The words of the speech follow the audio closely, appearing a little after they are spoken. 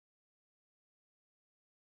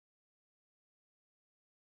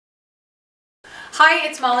Hi,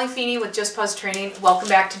 it's Molly Feeney with Just Pause Training. Welcome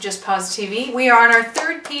back to Just Pause TV. We are on our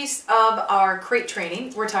third piece of our crate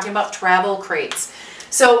training. We're talking about travel crates.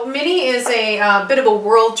 So Minnie is a bit of a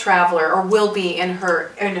world traveler, or will be in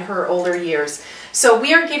her older years. So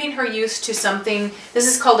we are getting her used to something. This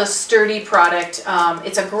is called a sturdy product.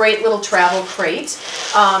 It's a great little travel crate.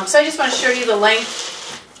 So I just want to show you the length.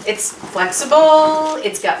 It's flexible,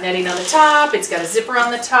 it's got netting on the top, it's got a zipper on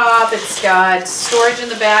the top, it's got storage in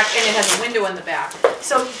the back, and it has a window in the back.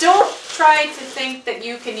 So don't try to think that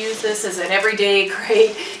you can use this as an everyday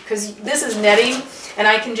crate, because this is netting, and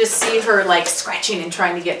I can just see her like scratching and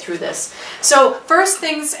trying to get through this. So first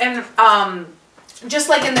things, and just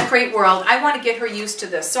like in the crate world, I want to get her used to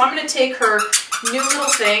this. So I'm going to take her new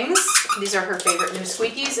little things. These are her favorite new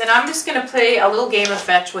squeakies, and I'm just going to play a little game of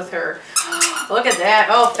fetch with her. Look at that.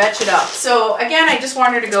 Oh, fetch it up. So again, I just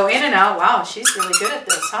want her to go in and out. Wow, she's really good at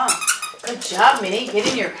this, huh? Good job, Minnie. Get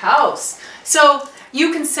in your house. So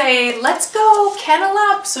you can say, let's go, kennel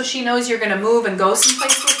up, so she knows you're going to move and go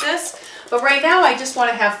someplace with this. But right now, I just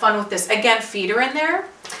want to have fun with this. Again, feed her in there.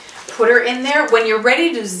 Put her in there. When you're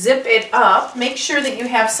ready to zip it up, make sure that you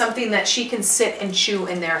have something that she can sit and chew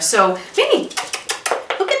in there. So, Minnie,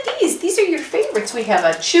 look at these. These are your favorites. We have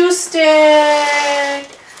a chew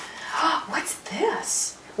stick. What's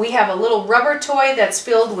this? We have a little rubber toy that's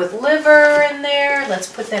filled with liver in there.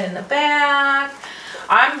 Let's put that in the back.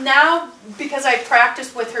 I'm now, because I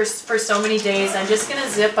practiced with her for so many days, I'm just going to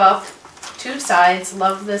zip up two sides.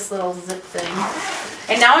 Love this little zip thing.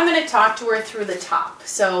 And now I'm going to talk to her through the top.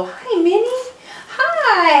 So, hi, Minnie.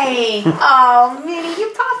 Hi. Oh, Minnie,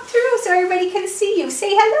 you popped through so everybody can see you. Say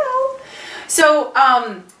hello. So,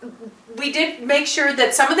 we did make sure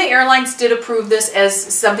that some of the airlines did approve this as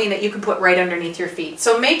something that you can put right underneath your feet.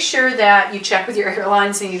 So make sure that you check with your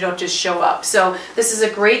airlines and you don't just show up. So this is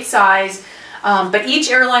a great size, but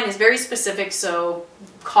each airline is very specific, so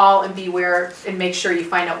call and beware and make sure you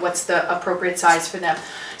find out what's the appropriate size for them.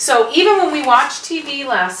 So even when we watched TV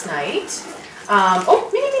last night, oh,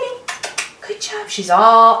 Minnie, good job. She's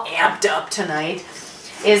all amped up tonight.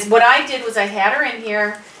 Is what I did was I had her in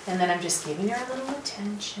here, and then I'm just giving her a little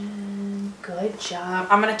attention. Good job.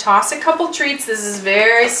 I'm going to toss a couple treats. This is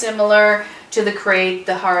very similar to the crate,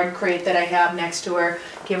 the hard crate that I have next to her.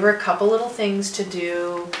 Give her a couple little things to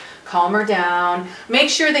do. Calm her down. Make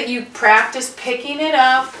sure that you practice picking it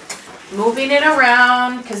up, moving it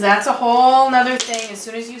around, because that's a whole nother thing. As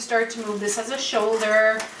soon as you start to move, this has a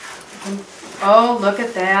shoulder. Oh, look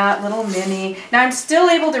at that, little Minnie. Now I'm still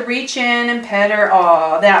able to reach in and pet her.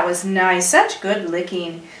 Oh, that was nice. Such good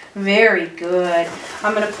licking. Very good.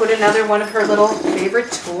 I'm going to put another one of her little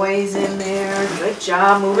favorite toys in there. Good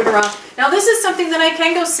job. Move it around. Now this is something that I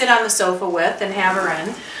can go sit on the sofa with and have her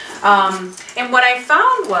in. And what I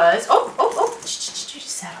found was,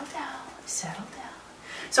 settle down, settle down.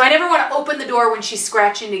 So I never want to open the door when she's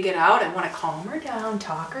scratching to get out. I want to calm her down,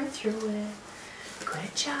 talk her through it.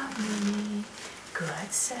 Good job, Minnie.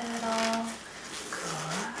 Good settle.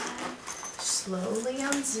 Good. Slowly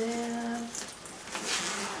unzip.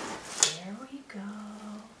 There we go.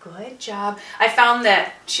 Good job. I found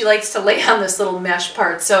that she likes to lay on this little mesh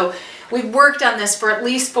part. So we've worked on this for at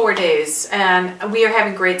least 4 days, and we are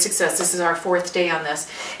having great success. This is our 4th day on this.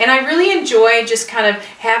 And I really enjoy just kind of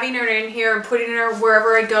having her in here and putting her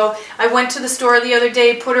wherever I go. I went to the store the other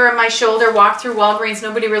day, put her on my shoulder, walked through Walgreens.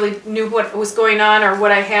 Nobody really knew what was going on or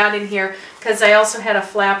what I had in here, because I also had a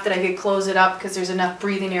flap that I could close it up because there's enough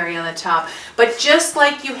breathing area on the top. But just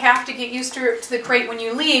like you have to get used to the crate when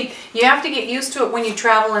you leave, you have to get used to it when you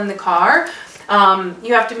travel in the car.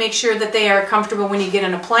 You have to make sure that they are comfortable when you get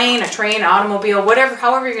in a plane, a train, automobile, whatever,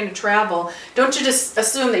 however you're going to travel. Don't you just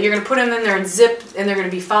assume that you're going to put them in there and zip and they're going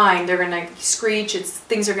to be fine. They're going to screech.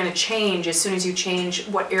 Things are going to change as soon as you change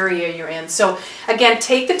what area you're in. So again,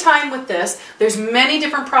 take the time with this. There's many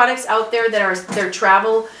different products out there that are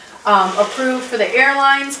travel approved for the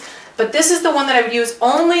airlines. But this is the one that I would use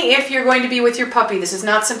only if you're going to be with your puppy. This is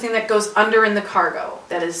not something that goes under in the cargo.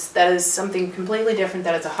 That is something completely different.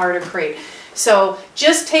 That is a harder crate. So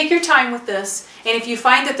just take your time with this. And if you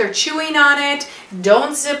find that they're chewing on it,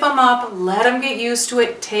 don't zip them up. Let them get used to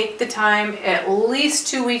it. Take the time, at least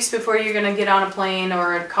 2 weeks before you're going to get on a plane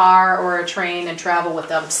or a car or a train and travel with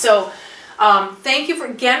them. So thank you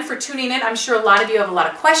again for tuning in. I'm sure a lot of you have a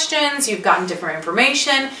lot of questions. You've gotten different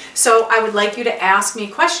information. So I would like you to ask me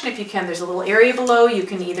a question if you can. There's a little area below. You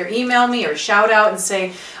can either email me or shout out and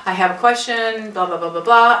say, I have a question, blah, blah, blah, blah,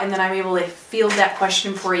 blah. And then I'm able to field that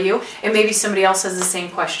question for you. And maybe somebody else has the same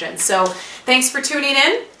question. So thanks for tuning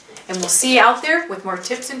in. And we'll see you out there with more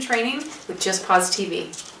tips and training with Just Pause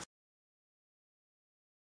TV.